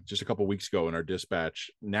big time just a couple of weeks ago in our dispatch.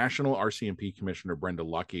 National RCMP Commissioner Brenda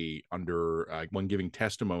Lucki, when giving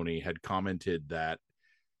testimony, had commented that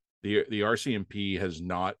the RCMP has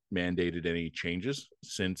not mandated any changes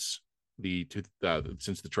since the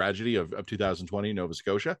tragedy of 2020 in Nova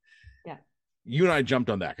Scotia. Yeah, you and I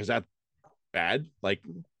jumped on that because that's bad. Like,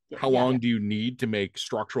 how long do you need to make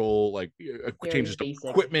structural changes to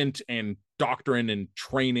equipment and doctrine and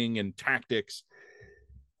training and tactics?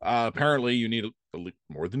 Apparently, you need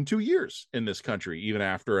more than 2 years in this country, even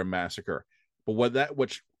after a massacre. But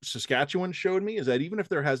what Saskatchewan showed me is that even if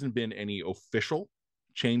there hasn't been any official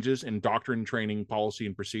changes in doctrine, training, policy,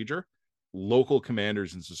 and procedure, local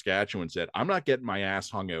commanders in Saskatchewan said, I'm not getting my ass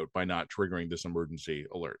hung out by not triggering this emergency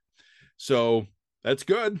alert. So that's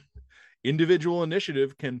good. Individual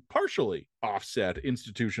initiative can partially offset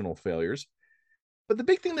institutional failures. But the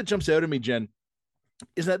big thing that jumps out at me, Jen,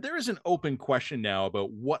 is that there is an open question now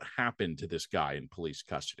about what happened to this guy in police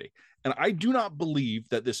custody. And I do not believe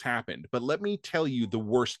that this happened, but let me tell you the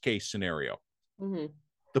worst case scenario. Mm-hmm.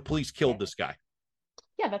 The police killed this guy.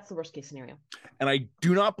 Yeah, that's the worst case scenario. And I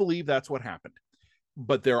do not believe that's what happened.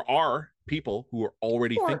 But there are people who are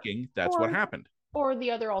already thinking that's what happened. Or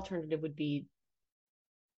the other alternative would be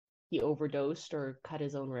he overdosed or cut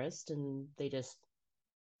his own wrist, and they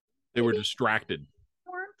were distracted.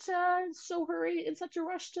 Weren't so hurried in such a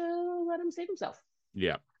rush to let him save himself.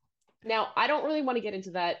 Yeah. Now, I don't really want to get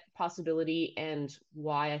into that possibility and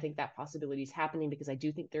why I think that possibility is happening, because I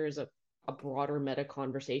do think there is a broader meta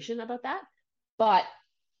conversation about that. But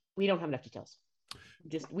we don't have enough details.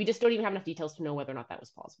 We just don't even have enough details to know whether or not that was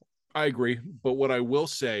plausible. I agree. But what I will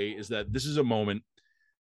say is that this is a moment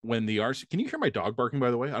when the RC... Can you hear my dog barking, by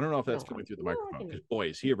the way? I don't know if that's coming through the microphone. Because, boy,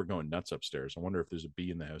 is he ever going nuts upstairs. I wonder if there's a bee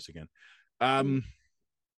in the house again.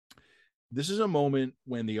 This is a moment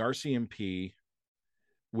when the RCMP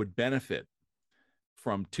would benefit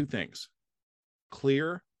from two things: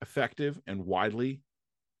 clear, effective, and widely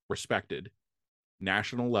respected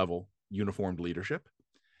national level uniformed leadership,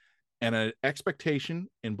 and an expectation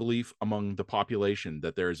and belief among the population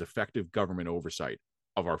that there is effective government oversight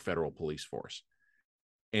of our federal police force.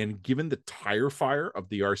 And given the tire fire of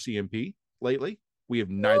the RCMP lately, we have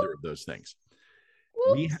neither of those things.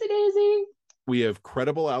 We have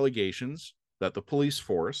credible allegations that the police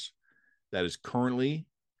force that is currently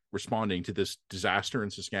responding to this disaster in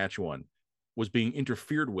Saskatchewan was being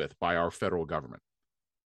interfered with by our federal government.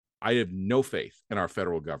 I have no faith in our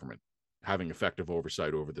federal government having effective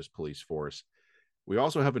oversight over this police force. We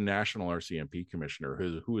also have a national RCMP commissioner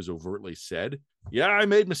who has overtly said, yeah, I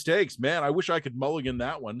made mistakes, man. I wish I could mulligan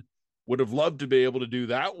that one. Would have loved to be able to do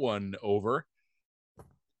that one over.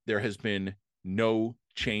 There has been no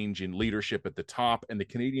change in leadership at the top, and the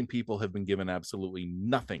Canadian people have been given absolutely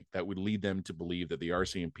nothing that would lead them to believe that the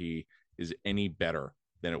RCMP is any better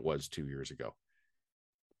than it was 2 years ago.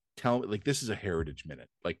 This is a heritage minute.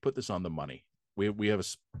 Put this on the money. We have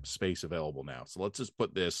a space available now. So let's just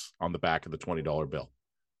put this on the back of the $20 bill.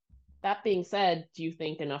 That being said, do you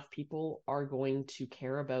think enough people are going to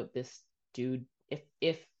care about this dude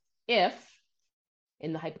if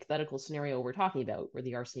in the hypothetical scenario we're talking about, where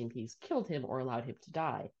the RCMPs killed him or allowed him to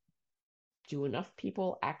die, do enough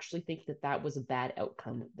people actually think that that was a bad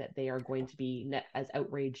outcome, that they are going to be as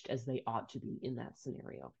outraged as they ought to be in that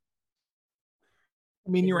scenario? I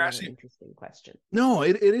mean, you're asking an interesting question. No,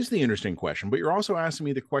 it is the interesting question, but you're also asking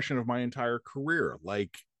me the question of my entire career.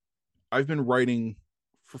 I've been writing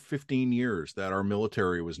for 15 years that our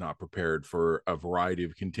military was not prepared for a variety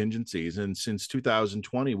of contingencies. And since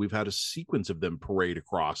 2020, we've had a sequence of them parade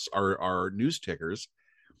across our news tickers.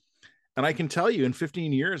 And I can tell you, in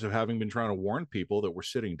 15 years of having been trying to warn people that we're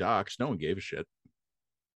sitting ducks, no one gave a shit.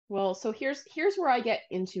 Well, so here's where I get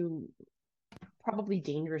into probably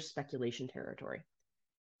dangerous speculation territory.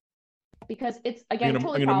 Because it's, again, I'm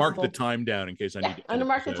going to mark the time down in case I need to. I'm going to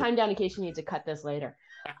mark the time down in case you need to cut this later.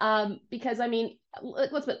 Because, I mean,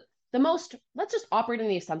 let's just operate on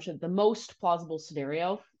the assumption the most plausible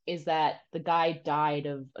scenario is that the guy died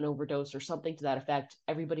of an overdose or something to that effect.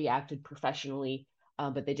 Everybody acted professionally,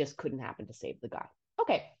 but they just couldn't happen to save the guy.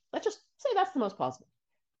 Okay, let's just say that's the most plausible.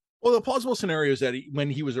 Well, the plausible scenario is that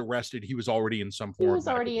when he was arrested, he was already in some form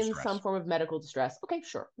of medical distress. Okay,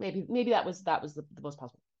 sure. Maybe that was the most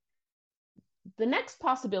possible. the next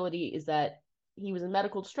possibility is that he was in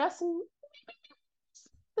medical distress and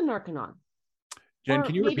the Narconon. Jen, Or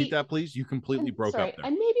can you repeat maybe, that, please? You completely and broke up sorry, there.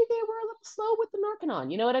 and maybe they were a little slow with the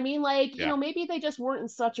Narconon. You know what I mean? Like, Yeah. maybe they just weren't in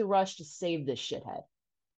such a rush to save this shithead.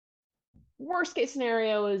 Worst case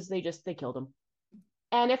scenario is they killed him.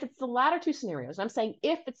 And if it's the latter two scenarios, I'm saying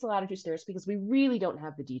if it's the latter two scenarios because we really don't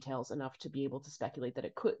have the details enough to be able to speculate that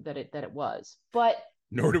it was. But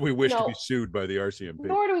Nor do we you wish to be know, sued by the RCMP.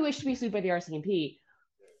 nor do we wish to be sued by the RCMP.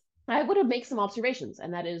 I would have made some observations,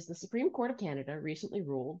 and that is the Supreme Court of Canada recently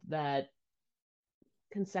ruled that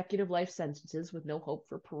consecutive life sentences with no hope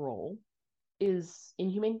for parole is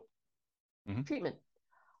inhumane treatment.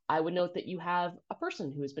 I would note that you have a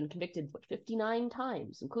person who has been convicted 59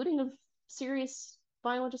 times, including of serious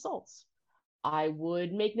violent assaults. I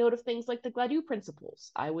would make note of things like the Gladue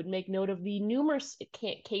principles. I would make note of the numerous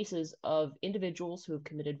cases of individuals who have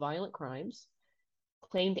committed violent crimes,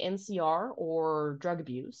 claimed NCR or drug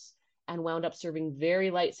abuse, and wound up serving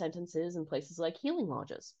very light sentences in places like healing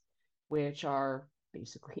lodges, which are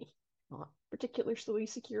basically not particularly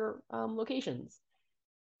secure locations.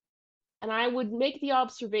 And I would make the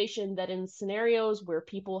observation that in scenarios where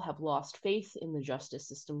people have lost faith in the justice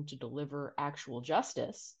system to deliver actual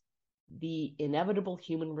justice, the inevitable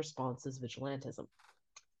human response is vigilantism.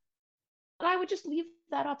 And I would just leave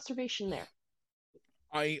that observation there.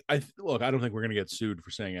 Look, I don't think we're going to get sued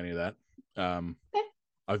for saying any of that. Okay.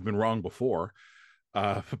 I've been wrong before,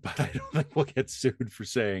 but I don't think we'll get sued for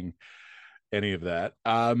saying any of that.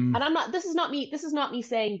 And I'm not. This is not me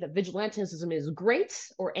saying that vigilantism is great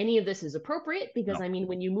or any of this is appropriate. Because no. I mean,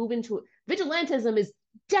 when you move into vigilantism, is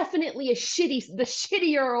definitely the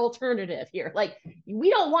shittier alternative here. Like, we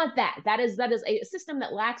don't want that. That is a system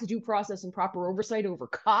that lacks due process and proper oversight over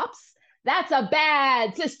cops. That's a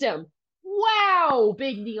bad system. Wow,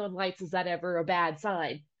 big neon lights. Is that ever a bad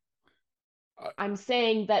sign? I'm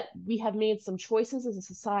saying that we have made some choices as a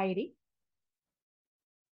society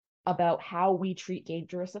about how we treat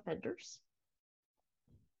dangerous offenders.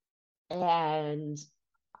 And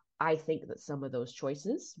I think that some of those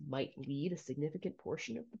choices might lead a significant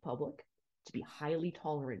portion of the public to be highly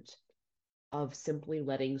tolerant of simply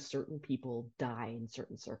letting certain people die in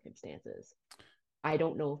certain circumstances. I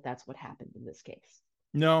don't know if that's what happened in this case.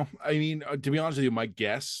 No, I mean, to be honest with you, my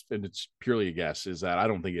guess, and it's purely a guess, is that I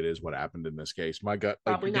don't think it is what happened in this case. My gut,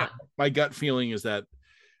 Probably not. My gut feeling is that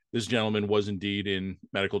this gentleman was indeed in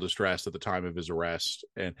medical distress at the time of his arrest,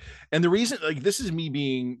 and the reason, like, this is me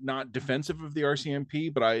being not defensive of the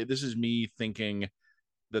RCMP, but this is me thinking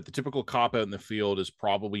that the typical cop out in the field is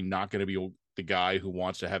probably not going to be the guy who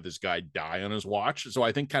wants to have this guy die on his watch. So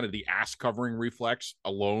I think kind of the ass covering reflex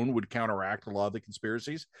alone would counteract a lot of the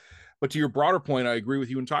conspiracies. But to your broader point, I agree with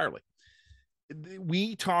you entirely.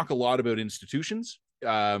 We talk a lot about institutions,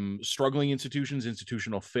 struggling institutions,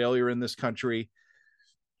 institutional failure in this country.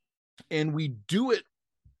 And we do it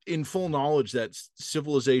in full knowledge that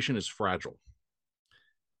civilization is fragile.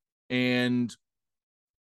 And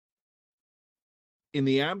in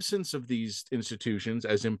the absence of these institutions,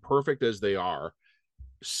 as imperfect as they are,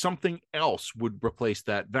 something else would replace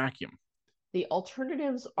that vacuum. The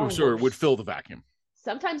alternatives are would fill the vacuum.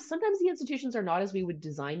 Sometimes the institutions are not as we would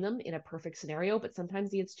design them in a perfect scenario, but sometimes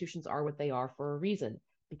the institutions are what they are for a reason,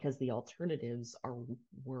 because the alternatives are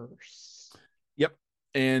worse. Yep.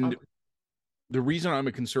 And the reason I'm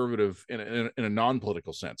a conservative in a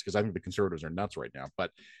non-political sense, because I think the conservatives are nuts right now, but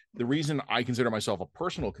the reason I consider myself a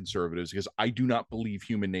personal conservative is because I do not believe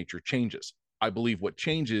human nature changes. I believe what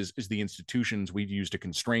changes is the institutions we use to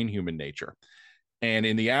constrain human nature. And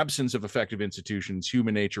in the absence of effective institutions,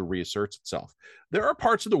 human nature reasserts itself. There are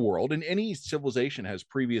parts of the world, and any civilization has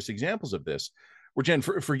previous examples of this, where, Jen,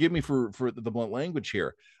 forgive me for the blunt language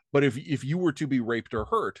here, but if you were to be raped or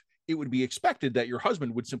hurt, it would be expected that your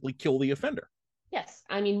husband would simply kill the offender. Yes.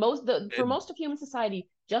 I mean, for most of human society,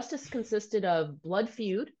 justice consisted of blood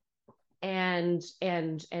feud and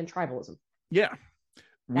tribalism. Yeah.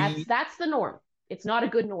 That's the norm. It's not a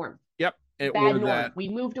good norm. Yep. Bad norm. We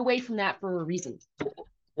moved away from that for a reason.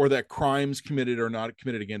 Or that crimes committed are not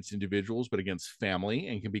committed against individuals, but against family,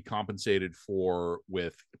 and can be compensated for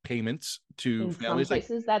with payments to in families. Some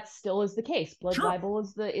places that still is the case. Blood libel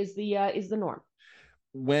is the norm.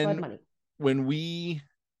 When we,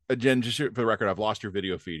 Jen, just for the record, I've lost your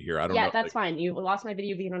video feed here. I don't know. Yeah, that's fine. You lost my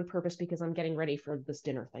video feed on purpose because I'm getting ready for this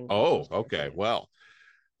dinner thing. Oh, okay. Well,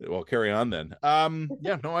 carry on then.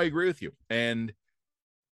 Yeah, no, I agree with you. And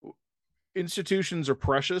institutions are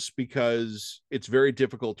precious because it's very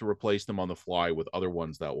difficult to replace them on the fly with other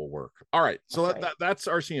ones that will work. All right. So that's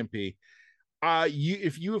RCMP.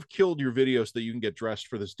 If you have killed your video so that you can get dressed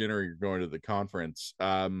for this dinner, you're going to the conference.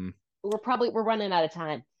 we're running out of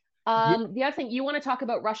time. Yeah, The other thing you want to talk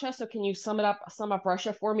about Russia, so can you sum up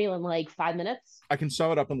Russia for me in like 5 minutes? I can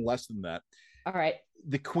sum it up in less than that. All right.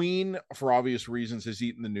 The Queen, for obvious reasons, has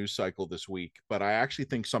eaten the news cycle this week, but I actually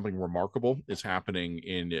think something remarkable is happening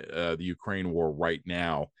in the Ukraine war right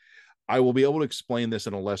now. I will be able to explain this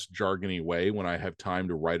in a less jargony way when I have time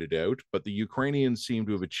to write it out, but the Ukrainians seem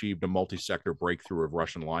to have achieved a multi sector breakthrough of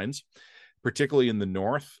Russian lines, particularly in the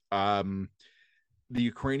north. The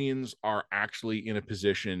Ukrainians are actually in a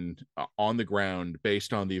position on the ground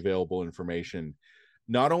based on the available information.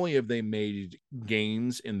 Not only have they made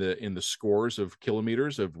gains in the scores of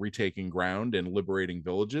kilometers of retaking ground and liberating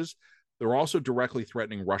villages, they're also directly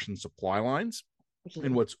threatening Russian supply lines. Which is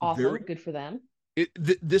And what's awesome. very Good for them.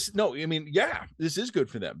 this no, I mean, yeah, this is good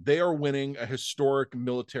for them. They are winning a historic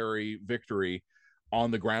military victory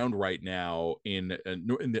on the ground right now in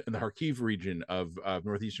the Kharkiv region of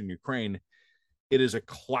northeastern Ukraine. It is a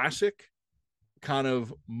classic kind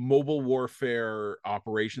of mobile warfare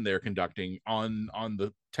operation they're conducting on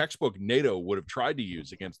the textbook NATO would have tried to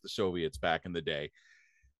use against the Soviets back in the day.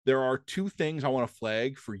 There are two things I want to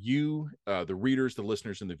flag for you, the readers, the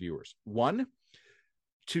listeners, and the viewers. One,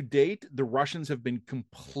 to date, the Russians have been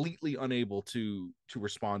completely unable to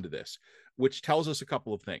respond to this, which tells us a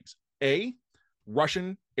couple of things. A,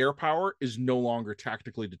 Russian air power is no longer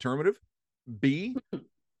tactically determinative. B,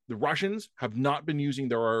 the Russians have not been using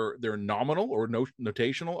their nominal or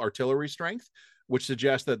notational artillery strength, which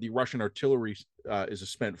suggests that the Russian artillery is a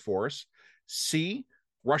spent force. C,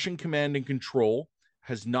 Russian command and control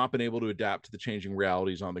has not been able to adapt to the changing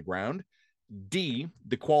realities on the ground. D,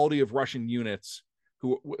 the quality of Russian units,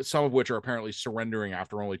 some of which are apparently surrendering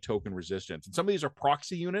after only token resistance. And some of these are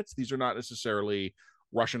proxy units. These are not necessarily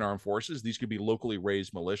Russian armed forces. These could be locally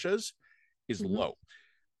raised militias, is low.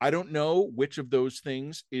 I don't know which of those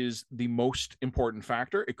things is the most important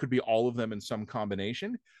factor. It could be all of them in some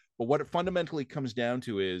combination. But what it fundamentally comes down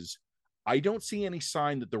to is I don't see any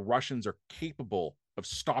sign that the Russians are capable of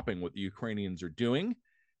stopping what the Ukrainians are doing.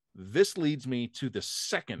 This leads me to the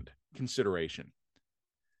second consideration.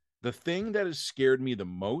 The thing that has scared me the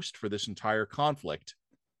most for this entire conflict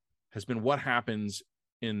has been what happens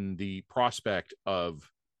in the prospect of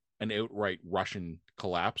an outright Russian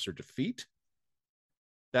collapse or defeat.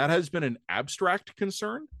 That has been an abstract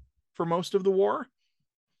concern for most of the war.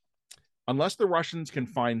 Unless the Russians can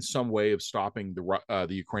find some way of stopping the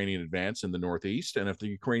Ukrainian advance in the northeast, and if the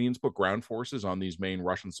Ukrainians put ground forces on these main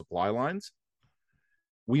Russian supply lines,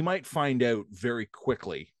 we might find out very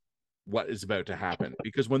quickly what is about to happen.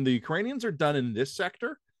 Because when the Ukrainians are done in this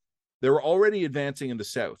sector, they're already advancing in the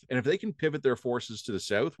south. And if they can pivot their forces to the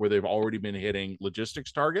south, where they've already been hitting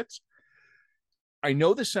logistics targets, I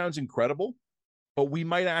know this sounds incredible, but we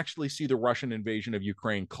might actually see the Russian invasion of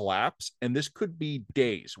Ukraine collapse, and this could be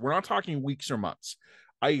days. We're not talking weeks or months.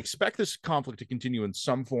 I expect this conflict to continue in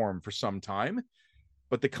some form for some time,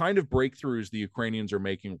 but the kind of breakthroughs the Ukrainians are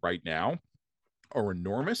making right now are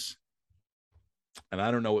enormous, and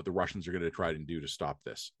I don't know what the Russians are going to try to do to stop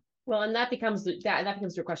this. Well, and that becomes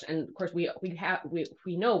your question. And of course, we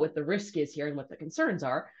know what the risk is here and what the concerns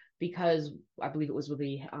are, because I believe it was with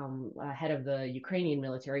the head of the Ukrainian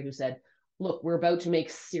military who said, look, we're about to make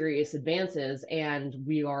serious advances, and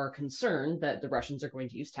we are concerned that the Russians are going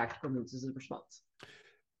to use tactical moves as a response.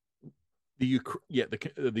 The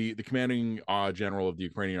commanding general of the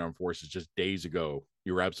Ukrainian armed forces just days ago,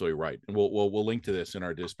 you're absolutely right, and we'll link to this in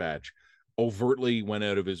our dispatch, overtly went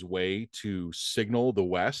out of his way to signal the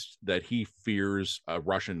West that he fears a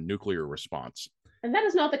Russian nuclear response. And that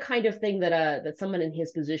is not the kind of thing that someone in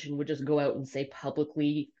his position would just go out and say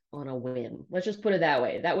publicly on a whim. Let's just put it that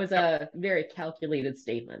way. That was a very calculated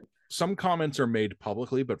statement. Some comments are made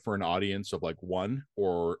publicly, but for an audience of like one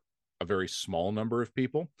or a very small number of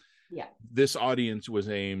people. Yeah. This audience was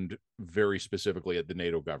aimed very specifically at the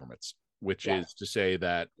NATO governments, which is to say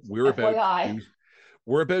that we're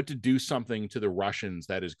about to do something to the Russians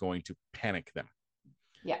that is going to panic them.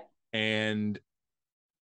 Yeah. And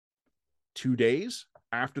 2 days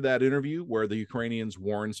after that interview, where the Ukrainians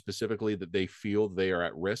warned specifically that they feel they are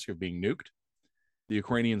at risk of being nuked, the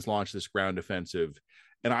Ukrainians launched this ground offensive.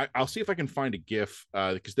 And I'll see if I can find a GIF,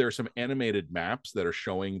 because there are some animated maps that are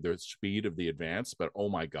showing the speed of the advance. But oh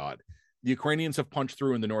my God, the Ukrainians have punched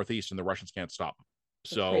through in the northeast, and the Russians can't stop.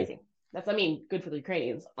 So crazy. Good for the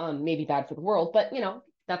Ukrainians. Maybe bad for the world, but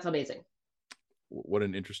that's amazing. What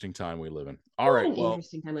an interesting time we live in. All right.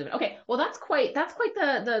 Interesting time we live in. Okay. Well, that's quite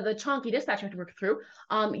the chonky dispatch I have to work through.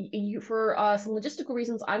 For some logistical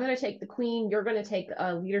reasons, I'm going to take the Queen. You're going to take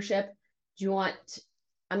leadership. Do you want?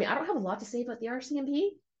 I don't have a lot to say about the RCMP.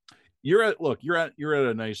 You're at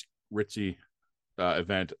a nice ritzy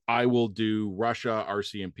event. I will do Russia,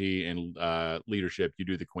 RCMP, and leadership. You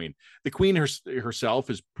do the Queen. The Queen herself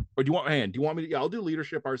is. Or do you want? Do you want me to? Yeah, I'll do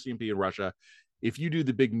leadership, RCMP, and Russia. If you do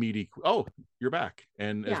the big meaty. Oh, you're back,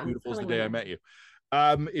 and as beautiful as the day I met you.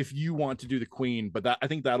 If you want to do the Queen, but I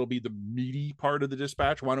think that'll be the meaty part of the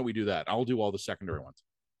dispatch. Why don't we do that? I'll do all the secondary ones.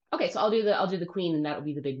 Okay, so I'll do the Queen, and that'll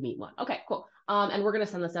be the big meat one. Okay, cool. And we're gonna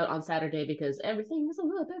send this out on Saturday because everything is a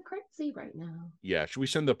little bit crazy right now. Yeah, should we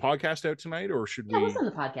send the podcast out tonight, or should we? Yeah, we'll send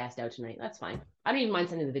the podcast out tonight. That's fine. I don't even mind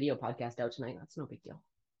sending the video podcast out tonight. That's no big deal.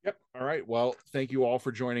 Yep. All right. Well, thank you all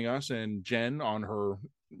for joining us, and Jen on her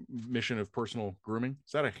mission of personal grooming.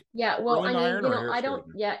 Is that a well, I mean, I don't.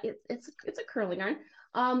 Yeah, it's a curling iron.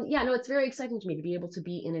 No, it's very exciting to me to be able to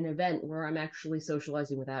be in an event where I'm actually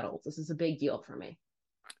socializing with adults. This is a big deal for me.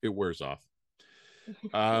 It wears off.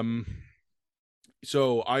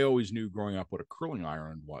 So I always knew growing up what a curling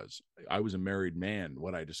iron was. I was a married man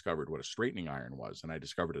when I discovered what a straightening iron was, and I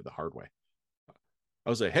discovered it the hard way. I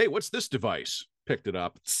was like, hey, what's this device? Picked it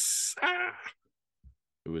up.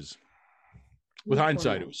 It was, with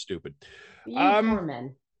hindsight, it was stupid. Poor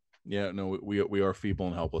men. Yeah, no, we are feeble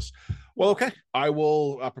and helpless. Well, okay. I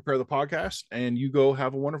will prepare the podcast, and you go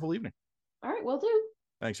have a wonderful evening. All right, will do.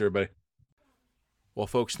 Thanks, everybody. Well,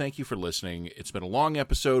 folks, thank you for listening. It's been a long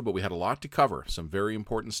episode, but we had a lot to cover. Some very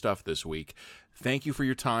important stuff this week. Thank you for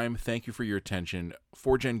your time. Thank you for your attention.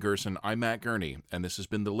 For Jen Gerson, I'm Matt Gurney, and this has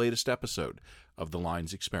been the latest episode of the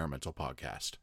Lines Experimental Podcast.